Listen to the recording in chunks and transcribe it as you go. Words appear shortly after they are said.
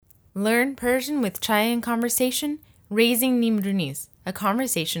Learn Persian with Chai in Conversation, Raising Nimrunis, a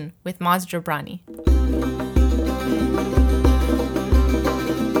conversation with Maz Jobrani.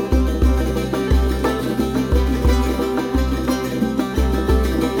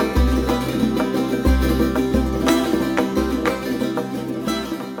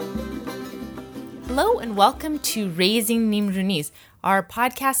 Hello and welcome to Raising Nimrunis, our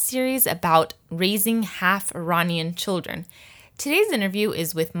podcast series about raising half Iranian children. Today's interview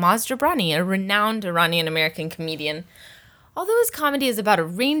is with Maz Jobrani, a renowned Iranian-American comedian. Although his comedy is about a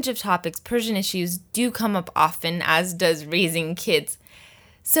range of topics, Persian issues do come up often, as does raising kids.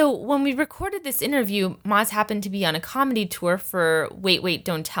 So when we recorded this interview, Maz happened to be on a comedy tour for Wait, Wait,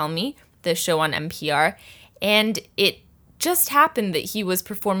 Don't Tell Me, the show on NPR, and it just happened that he was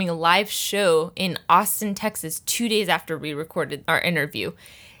performing a live show in Austin, Texas, 2 days after we recorded our interview.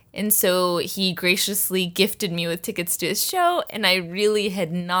 And so he graciously gifted me with tickets to his show, and I really had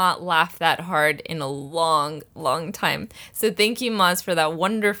not laughed that hard in a long, long time. So thank you, Maz, for that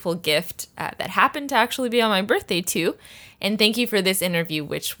wonderful gift that happened to actually be on my birthday, too. And thank you for this interview,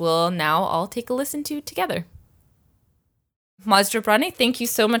 which we'll now all take a listen to together. Maz Jobrani, thank you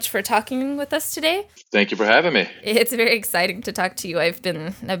so much for talking with us today. Thank you for having me. It's very exciting to talk to you. I've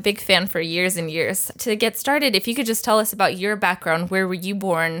been a big fan for years and years. To get started, if you could just tell us about your background, where were you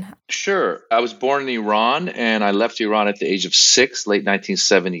born? Sure. I was born in Iran, and I left Iran at the age of 6, late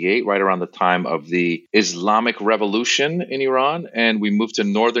 1978, right around the time of the Islamic Revolution in Iran. And we moved to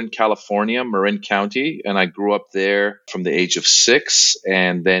Northern California, Marin County, and I grew up there from the age of 6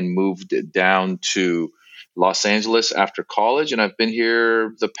 and then moved down to Los Angeles after college. And I've been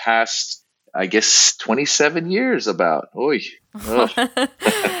here the past, 27 years about. Oy.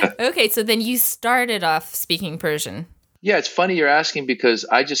 Okay, so then you started off speaking Persian. Yeah, it's funny you're asking because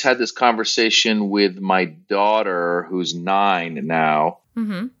I just had this conversation with my daughter, who's 9 now.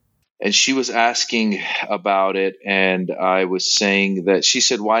 Mm-hmm. And she was asking about it. And I was saying that she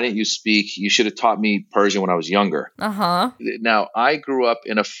said, why didn't you speak? You should have taught me Persian when I was younger. Uh-huh. Now, I grew up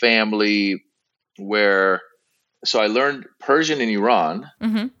in a family so I learned Persian in Iran.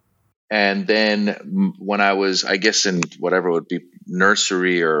 Mm-hmm. And then when I was, in whatever it would be,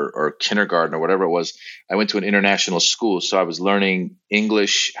 nursery or kindergarten or whatever it was, I went to an international school. So I was learning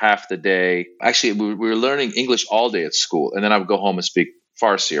English half the day. Actually, we were learning English all day at school. And then I would go home and speak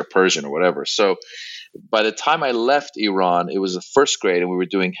Farsi or Persian or whatever. So by the time I left Iran, it was the first grade and we were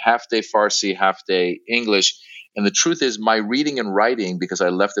doing half day Farsi, half day English. And the truth is my reading and writing, because I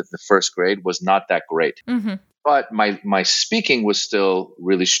left it in the first grade, was not that great. Mm-hmm. But my speaking was still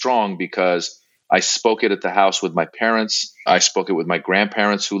really strong because I spoke it at the house with my parents. I spoke it with my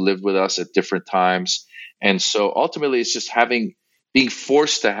grandparents who lived with us at different times. And so ultimately it's just being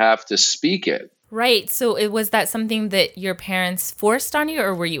forced to have to speak it. Right. So was that something that your parents forced on you,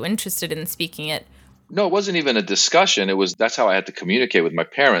 or were you interested in speaking it? No, it wasn't even a discussion. That's how I had to communicate with my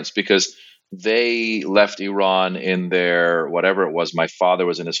parents, because they left Iran in their, whatever it was. My father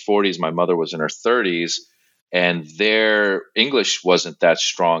was in his 40s. My mother was in her 30s. And their English wasn't that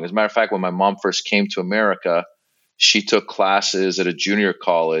strong. As a matter of fact, when my mom first came to America, she took classes at a junior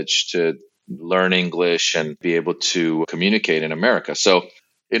college to learn English and be able to communicate in America. So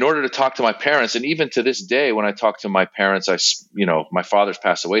in order to talk to my parents, and even to this day, when I talk to my parents, my father's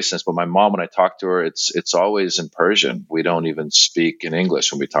passed away since, but my mom, when I talk to her, it's always in Persian. We don't even speak in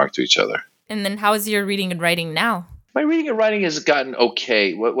English when we talk to each other. And then how is your reading and writing now? My reading and writing has gotten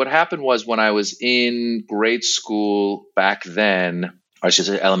okay. What happened was when I was in grade school back then, I should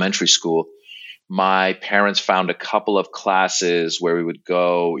say elementary school, my parents found a couple of classes where we would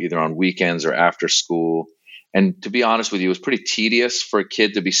go either on weekends or after school. And to be honest with you, it was pretty tedious for a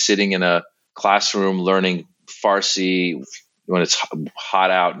kid to be sitting in a classroom learning Farsi when it's hot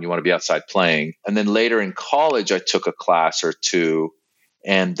out and you want to be outside playing. And then later in college, I took a class or two.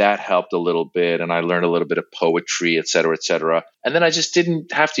 And that helped a little bit. And I learned a little bit of poetry, et cetera, et cetera. And then I just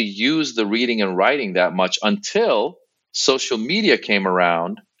didn't have to use the reading and writing that much until social media came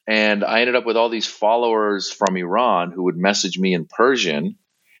around. And I ended up with all these followers from Iran who would message me in Persian.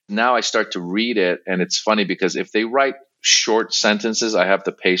 Now I start to read it. And it's funny because if they write short sentences, I have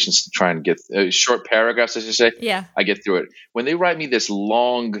the patience to try and get short paragraphs, as you say. Yeah. I get through it. When they write me this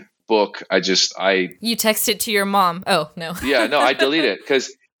long book, You text it to your mom. Oh, no. Yeah, no, I delete it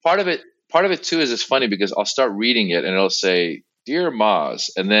because part of it too is it's funny because I'll start reading it and it'll say, "Dear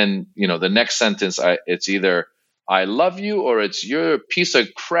Maz," and then the next sentence it's either I love you or it's you're a piece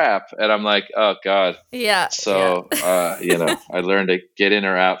of crap. And I'm like, oh God. Yeah. So, I learned to get in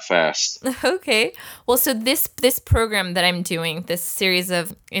or out fast. Okay. Well, so this program that I'm doing, this series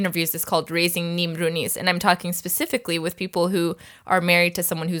of interviews is called Raising Nimrunis, and I'm talking specifically with people who are married to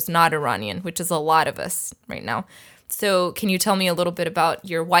someone who's not Iranian, which is a lot of us right now. So, can you tell me a little bit about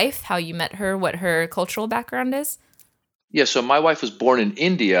your wife, how you met her, what her cultural background is? Yeah, so my wife was born in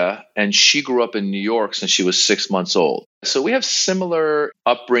India and she grew up in New York since she was 6 months old. So we have similar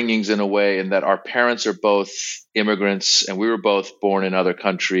upbringings in a way in that our parents are both immigrants and we were both born in other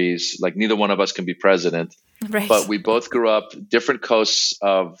countries. Like neither one of us can be president, Right. but we both grew up different coasts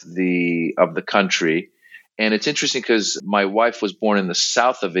of the country. And it's interesting because my wife was born in the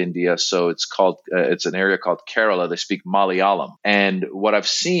south of India, so it's an area called Kerala. They speak Malayalam, and what I've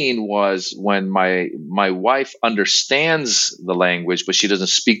seen was when my wife understands the language, but she doesn't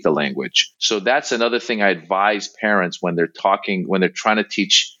speak the language. So that's another thing I advise parents when they're trying to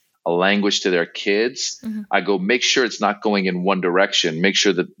teach a language to their kids. Mm-hmm. I go, make sure it's not going in one direction. Make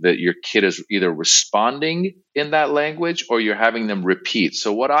sure that your kid is either responding in that language or you're having them repeat.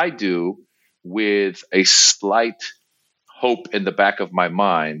 So what I do, with a slight hope in the back of my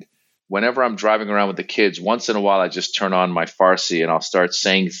mind, whenever I'm driving around with the kids, once in a while I just turn on my Farsi and I'll start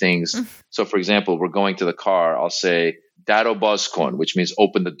saying things. So for example, we're going to the car, I'll say Daro Bozkon, which means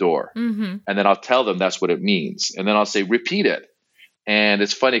open the door. Mm-hmm. And then I'll tell them that's what it means. And then I'll say repeat it. And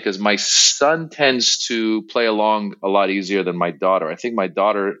it's funny because my son tends to play along a lot easier than my daughter. I think my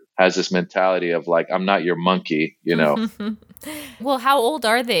daughter has this mentality of like, I'm not your monkey, Well, how old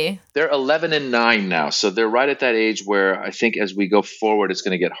are they? They're 11 and 9 now. So they're right at that age where I think as we go forward, it's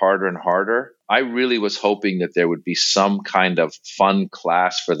going to get harder and harder. I really was hoping that there would be some kind of fun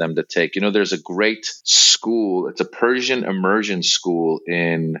class for them to take. There's a great school. It's a Persian immersion school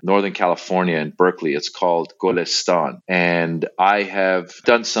in Northern California in Berkeley. It's called Golestan. And I have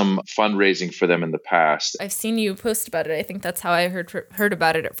done some fundraising for them in the past. I've seen you post about it. I think that's how I heard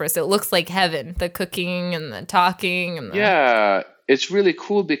about it at first. It looks like heaven, the cooking and the talking. Yeah. It's really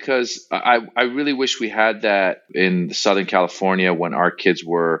cool because I really wish we had that in Southern California when our kids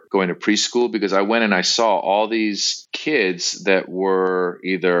were going to preschool, because I went and I saw all these kids that were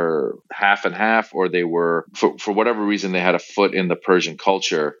either half and half or they were, for whatever reason, they had a foot in the Persian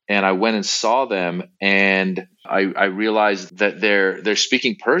culture. And I went and saw them and I realized that they're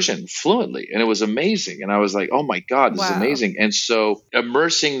speaking Persian fluently, and it was amazing. And I was like, oh my God, this is amazing. And so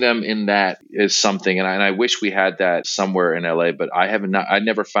immersing them in that is something. And I wish we had that somewhere in LA, but I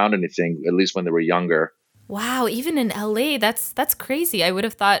never found anything, at least when they were younger. Wow, even in LA, that's crazy. I would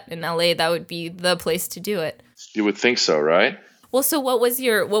have thought in LA that would be the place to do it. You would think so, right? Well, so what was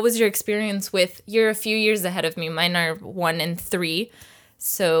your experience with? You're a few years ahead of me. Mine are 1 and 3.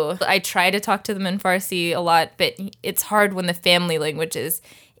 So I try to talk to them in Farsi a lot, but it's hard when the family language is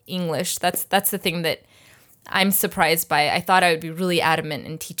English. That's the thing that I'm surprised by. I thought I would be really adamant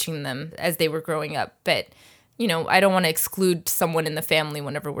in teaching them as they were growing up, but I don't want to exclude someone in the family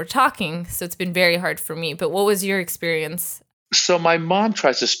whenever we're talking, so it's been very hard for me. But what was your experience? So my mom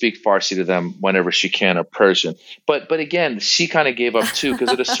tries to speak Farsi to them whenever she can, or Persian. But again, she kind of gave up too, because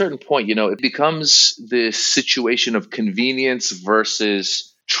at a certain point, it becomes this situation of convenience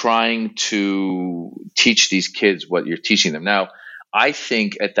versus trying to teach these kids what you're teaching them. Now, I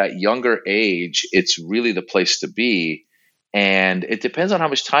think at that younger age, it's really the place to be. And it depends on how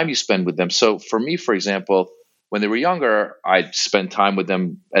much time you spend with them. So for me, for example, when they were younger, I'd spend time with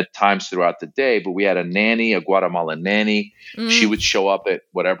them at times throughout the day, but we had a nanny, a Guatemalan nanny. She would show up at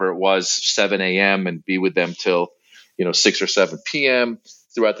whatever it was, 7 a.m. and be with them till, 6 or 7 p.m.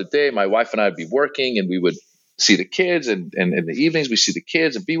 Throughout the day, my wife and I would be working and we would see the kids, and in the evenings we see the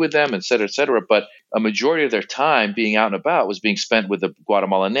kids and be with them, et cetera, et cetera. But a majority of their time being out and about was being spent with the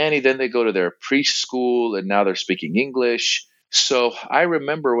Guatemalan nanny. Then they go to their preschool and now they're speaking English. So I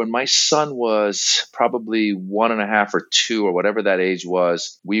remember when my son was probably 1.5 or 2 or whatever that age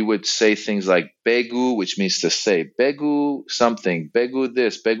was, we would say things like begu, which means to say, begu something, begu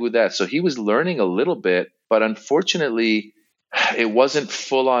this, begu that. So he was learning a little bit, but unfortunately, it wasn't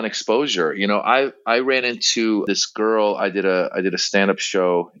full on exposure. I ran into this girl. I did a stand-up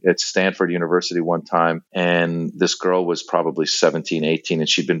show at Stanford University one time, and this girl was probably 17, 18, and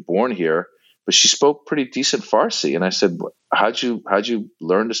she'd been born here, but she spoke pretty decent Farsi. And I said, how'd you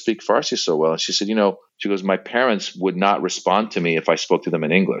learn to speak Farsi so well? And she said, she goes, my parents would not respond to me if I spoke to them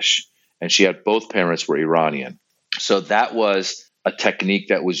in English. And she had both parents were Iranian. So that was a technique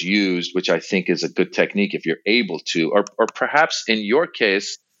that was used, which I think is a good technique if you're able to, or perhaps in your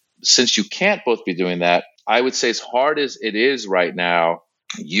case, since you can't both be doing that, I would say as hard as it is right now,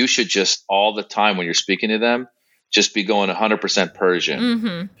 you should just all the time when you're speaking to them, just be going 100%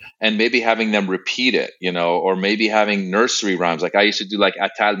 Persian. And maybe having them repeat it, or maybe having nursery rhymes. Like I used to do like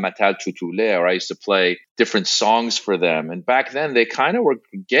Atal Matal Tutule, or I used to play different songs for them. And back then they kind of were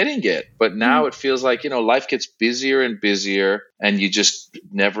getting it. But now it feels like, life gets busier and busier and you just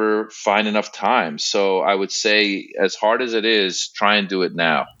never find enough time. So I would say, as hard as it is, try and do it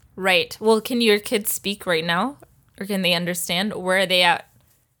now. Right. Well, can your kids speak right now? Or can they understand? Where are they at?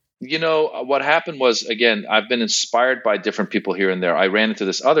 What happened was, again, I've been inspired by different people here and there. I ran into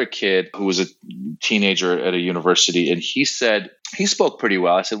this other kid who was a teenager at a university, and he said, he spoke pretty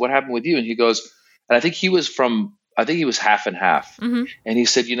well. I said, what happened with you? And he goes, and I think he was half and half. And he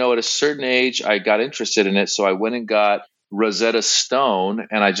said, at a certain age, I got interested in it. So I went and got Rosetta Stone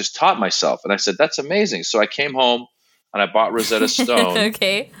and I just taught myself. And I said, that's amazing. So I came home and I bought Rosetta Stone.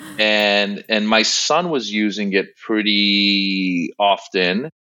 Okay. And my son was using it pretty often.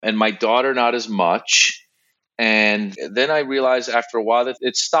 And my daughter, not as much. And then I realized after a while that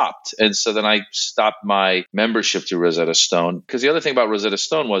it stopped. And so then I stopped my membership to Rosetta Stone. Because the other thing about Rosetta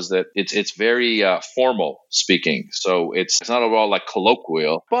Stone was that it's very formal speaking. So it's not at all like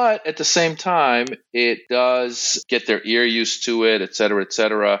colloquial. But at the same time, it does get their ear used to it, et cetera, et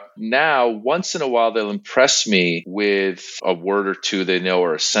cetera. Now, once in a while, they'll impress me with a word or two they know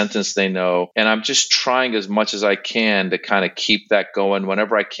or a sentence they know. And I'm just trying as much as I can to kind of keep that going.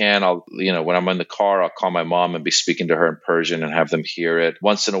 Whenever I can, when I'm in the car, I'll call my mom and be speaking to her in Persian and have them hear it.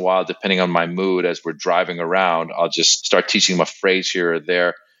 Once in a while, depending on my mood, as we're driving around, I'll just start teaching them a phrase here or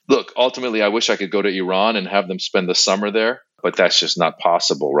there. Look, ultimately, I wish I could go to Iran and have them spend the summer there, but that's just not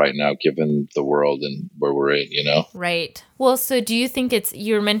possible right now, given the world and where we're in, Right. Well, so do you think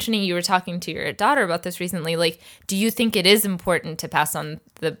you were mentioning you were talking to your daughter about this recently. Like, do you think it is important to pass on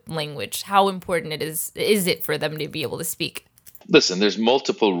the language? How important is it for them to be able to speak? Listen, there's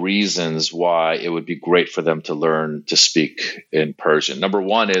multiple reasons why it would be great for them to learn to speak in Persian. Number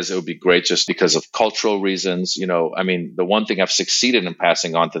one is it would be great just because of cultural reasons. The one thing I've succeeded in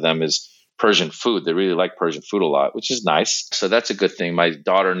passing on to them is Persian food. They really like Persian food a lot, which is nice. So that's a good thing. My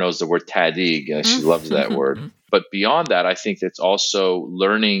daughter knows the word tadig, and she loves that word. But beyond that, I think it's also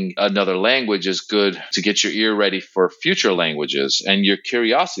learning another language is good to get your ear ready for future languages and your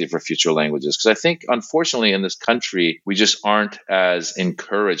curiosity for future languages. Because I think, unfortunately, in this country, we just aren't as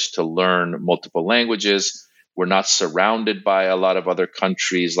encouraged to learn multiple languages. We're not surrounded by a lot of other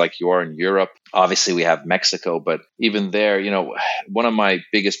countries like you are in Europe. Obviously, we have Mexico, but even there, one of my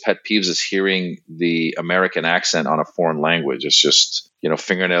biggest pet peeves is hearing the American accent on a foreign language. It's just,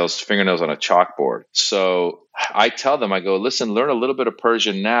 fingernails on a chalkboard. So I tell them, I go, listen, learn a little bit of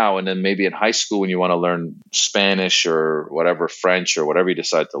Persian now, and then maybe in high school when you want to learn Spanish or whatever, French or whatever you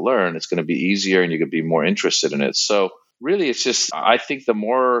decide to learn, it's going to be easier and you could be more interested in it. So really, it's just, I think the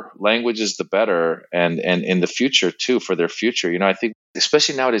more languages, the better. And in the future, too, for their future, I think,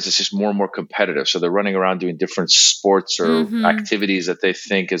 especially nowadays, it's just more and more competitive. So they're running around doing different sports or activities that they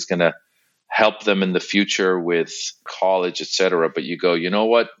think is going to help them in the future with college, et cetera. But you go, you know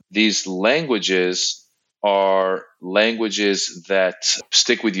what? These languages are languages that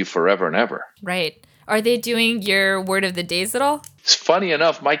stick with you forever and ever. Right. Are they doing your word of the days at all? It's funny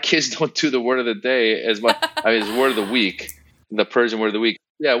enough, my kids don't do the word of the day as much. As word of the week, the Persian word of the week.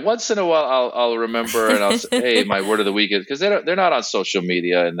 Yeah, once in a while I'll remember and I'll say, hey, my word of the week is, because they're not on social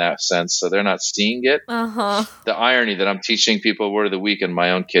media in that sense, so they're not seeing it. The irony that I'm teaching people word of the week and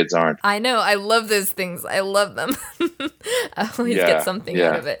my own kids aren't. I know. I love those things. I love them. I always get something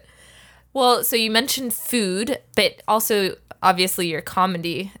out of it. Well, so you mentioned food, but also obviously your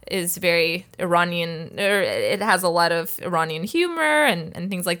comedy is very Iranian, or it has a lot of Iranian humor and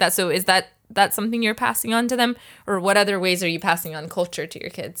things like that. So is that something you're passing on to them, or what other ways are you passing on culture to your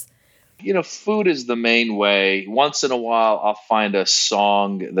kids? Food is the main way. Once in a while, I'll find a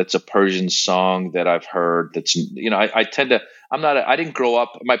song that's a Persian song that I've heard. That's, I tend to, I didn't grow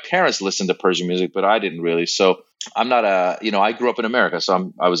up, my parents listened to Persian music, but I didn't really. So I'm not I grew up in America,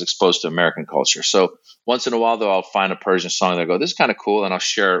 so I was exposed to American culture. So once in a while, though, I'll find a Persian song that I go, this is kind of cool, and I'll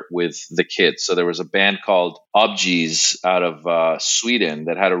share it with the kids. So there was a band called Obji's out of Sweden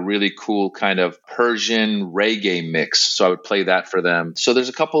that had a really cool kind of Persian reggae mix. So I would play that for them. So there's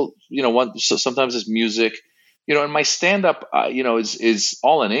a couple, so sometimes it's music. And my stand-up, is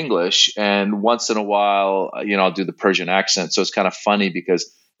all in English. And once in a while, I'll do the Persian accent. So it's kind of funny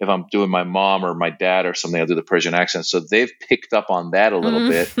because if I'm doing my mom or my dad or something, I'll do the Persian accent. So they've picked up on that a little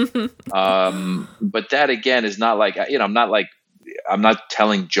bit. But that, again, is not like, I'm not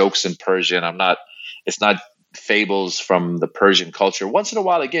telling jokes in Persian. It's not fables from the Persian culture. Once in a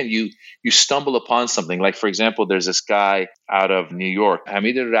while, again, you stumble upon something. Like, for example, there's this guy out of New York,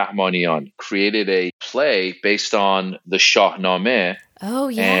 Hamid Rahmanian, created a play based on the Shahnameh, Oh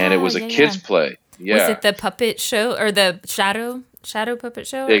and it yeah, was a yeah, kids' yeah. play. Was Yeah. it the puppet show or the shadow puppet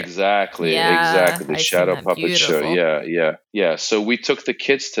show? Exactly, Yeah, exactly. The I've seen Shadow that. Puppet Show. Beautiful. Yeah, yeah, yeah. So we took the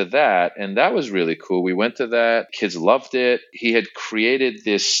kids to that, and that was really cool. We went to that. Kids loved it. He had created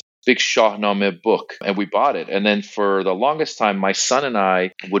this big Shahnameh book, and we bought it. And then for the longest time, my son and I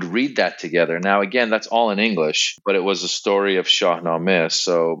would read that together. Now, again, that's all in English, but it was a story of Shahnameh.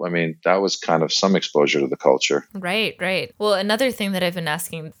 So, I mean, that was kind of some exposure to the culture. Right, right. Well, another thing that I've been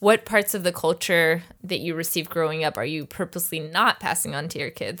asking, what parts of the culture that you received growing up are you purposely not passing on to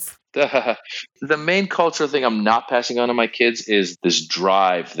your kids? The main cultural thing I'm not passing on to my kids is this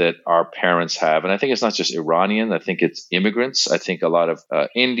drive that our parents have. And I think it's not just Iranian. I think it's immigrants. I think a lot of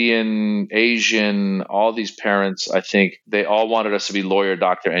Indian, Asian, all these parents, I think they all wanted us to be lawyer,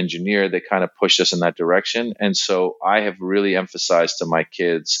 doctor, engineer. They kind of pushed us in that direction. And so I have really emphasized to my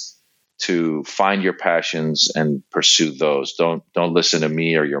kids to find your passions and pursue those. Don't listen to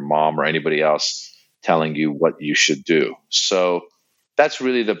me or your mom or anybody else telling you what you should do. So that's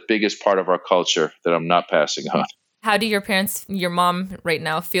really the biggest part of our culture that I'm not passing on. How do your parents, your mom right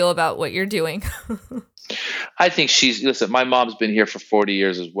now, feel about what you're doing? I think listen, my mom's been here for 40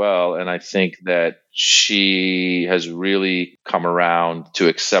 years as well. And I think that she has really come around to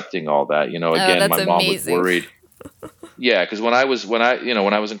accepting all that. Oh, Again, that's my mom was amazing. worried. Yeah, because when I was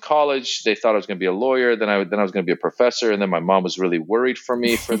in college, they thought I was going to be a lawyer. Then I was going to be a professor, and then my mom was really worried for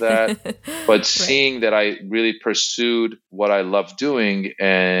me for that. But seeing that I really pursued what I love doing,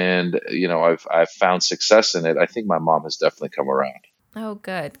 and I've found success in it, I think my mom has definitely come around. Oh,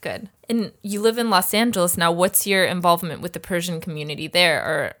 good, good. And you live in Los Angeles now. What's your involvement with the Persian community there?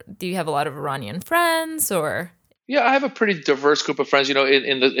 Or do you have a lot of Iranian friends or? Yeah, I have a pretty diverse group of friends. In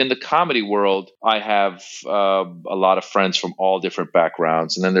the comedy world, I have a lot of friends from all different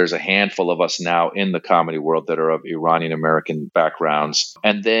backgrounds, and then there's a handful of us now in the comedy world that are of Iranian American backgrounds.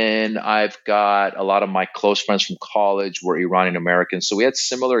 And then I've got a lot of my close friends from college were Iranian Americans, so we had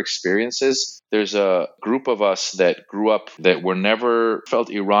similar experiences. There's a group of us that grew up that were never felt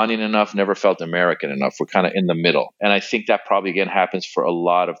Iranian enough, never felt American enough. We're kind of in the middle, and I think that probably again happens for a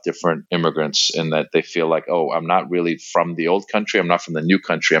lot of different immigrants in that they feel like, oh, I'm not really from the old country. I'm not from the new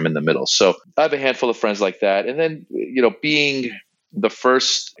country. I'm in the middle. So I have a handful of friends like that. And then, being the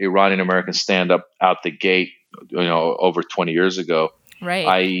first Iranian American stand-up out the gate, over 20 years ago,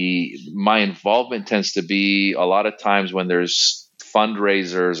 right. My involvement tends to be a lot of times when there's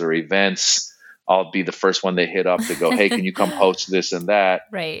fundraisers or events, I'll be the first one they hit up to go, hey, can you come host this and that?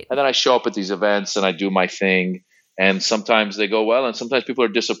 Right. And then I show up at these events and I do my thing. And sometimes they go well, and sometimes people are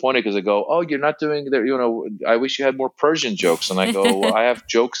disappointed because they go, oh, you're not doing that. I wish you had more Persian jokes. And I go, well, I have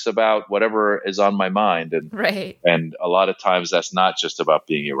jokes about whatever is on my mind. And right. And a lot of times that's not just about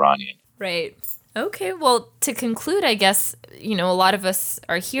being Iranian. Right. Okay. Well, to conclude, I guess, a lot of us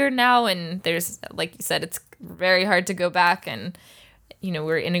are here now, and there's, like you said, it's very hard to go back, and,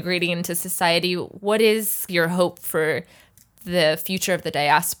 we're integrating into society. What is your hope for the future of the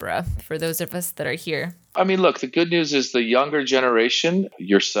diaspora for those of us that are here? I mean, look, the good news is the younger generation,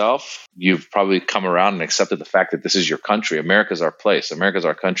 yourself, you've probably come around and accepted the fact that this is your country. America's our place. America's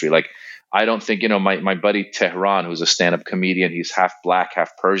our country. Like, I don't think, my buddy Tehran, who's a stand-up comedian, he's half black,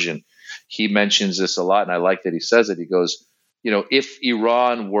 half Persian. He mentions this a lot, and I like that he says it. He goes, if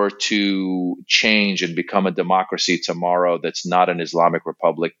Iran were to change and become a democracy tomorrow that's not an Islamic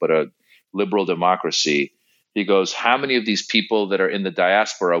republic, but a liberal democracy, he goes, how many of these people that are in the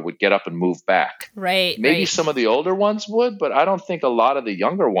diaspora would get up and move back? Right. Maybe right. some of the older ones would, but I don't think a lot of the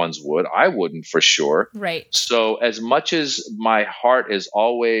younger ones would. I wouldn't for sure. Right. So as much as my heart is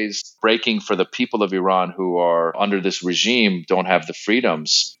always breaking for the people of Iran who are under this regime, don't have the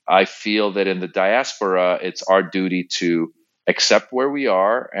freedoms, I feel that in the diaspora, it's our duty to accept where we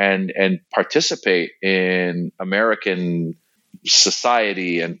are and participate in American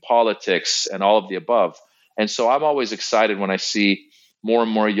society and politics and all of the above. And so I'm always excited when I see more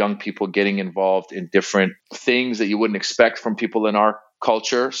and more young people getting involved in different things that you wouldn't expect from people in our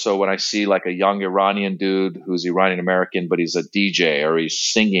culture. So when I see like a young Iranian dude who's Iranian American, but he's a DJ or he's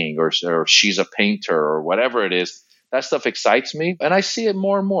singing or she's a painter or whatever it is, that stuff excites me. And I see it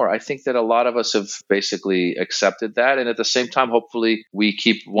more and more. I think that a lot of us have basically accepted that. And at the same time, hopefully we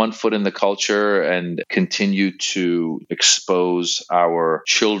keep one foot in the culture and continue to expose our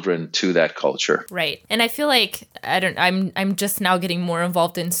children to that culture. Right. And I feel like I'm just now getting more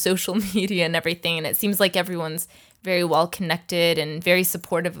involved in social media and everything. And it seems like everyone's very well connected and very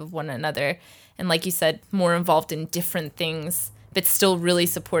supportive of one another. And like you said, more involved in different things, but still really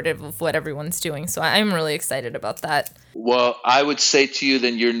supportive of what everyone's doing. So I'm really excited about that. Well, I would say to you,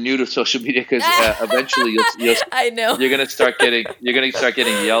 then you're new to social media because eventually you'll I know you're going to start getting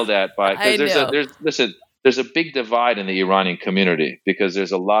yelled at by, because there's a big divide in the Iranian community, because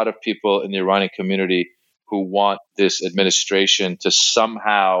there's a lot of people in the Iranian community who want this administration to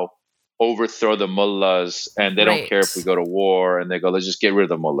somehow overthrow the mullahs, and they don't care if we go to war, and they go, let's just get rid of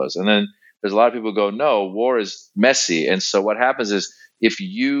the mullahs. And then there's a lot of people who go, no, war is messy. And so what happens is, if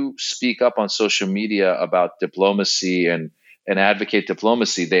you speak up on social media about diplomacy and advocate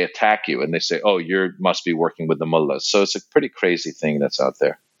diplomacy, they attack you and they say, oh, you must be working with the mullahs. So it's a pretty crazy thing that's out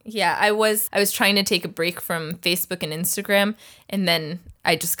there. Yeah, I was trying to take a break from Facebook and Instagram, and then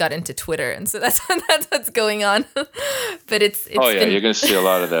I just got into Twitter, and so that's what's going on. But it's you're going to see a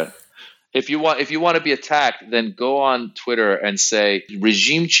lot of that. If you want to be attacked, then go on Twitter and say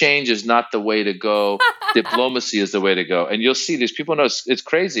regime change is not the way to go. Diplomacy is the way to go, and you'll see these people know it's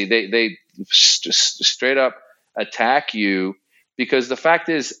crazy. They straight up attack you, because the fact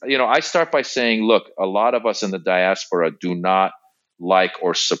is, I start by saying, look, a lot of us in the diaspora do not like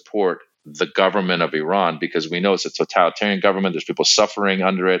or support the government of Iran, because we know it's a totalitarian government. There's people suffering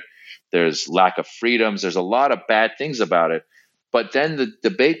under it. There's lack of freedoms. There's a lot of bad things about it. But then the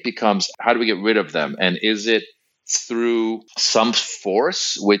debate becomes, how do we get rid of them? And is it through some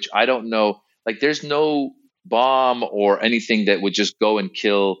force, which I don't know. Like, there's no bomb or anything that would just go and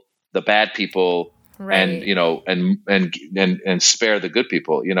kill the bad people, right, and spare the good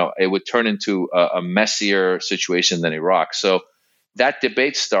people. It would turn into a messier situation than Iraq. So that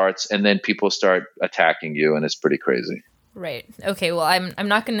debate starts, and then people start attacking you, and it's pretty crazy. Right. Okay. Well, I'm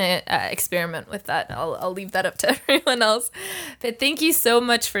not going to experiment with that. I'll leave that up to everyone else. But thank you so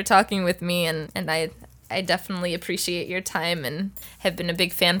much for talking with me, and I definitely appreciate your time and have been a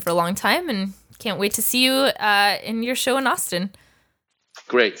big fan for a long time, and can't wait to see you in your show in Austin.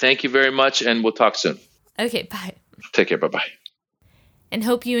 Great. Thank you very much, and we'll talk soon. Okay. Bye. Take care. Bye-bye. And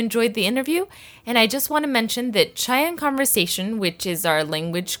hope you enjoyed the interview. And I just want to mention that Chai Conversation, which is our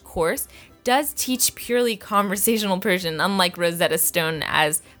language course, does teach purely conversational Persian, unlike Rosetta Stone,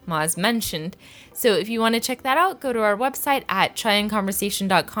 as Maz mentioned. So if you want to check that out, go to our website at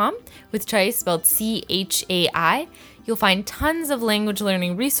chaiandconversation.com, with Chai spelled C-H-A-I. You'll find tons of language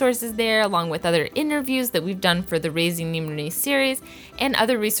learning resources there, along with other interviews that we've done for the Raising Nimruni series, and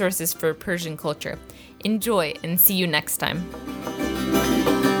other resources for Persian culture. Enjoy, and see you next time.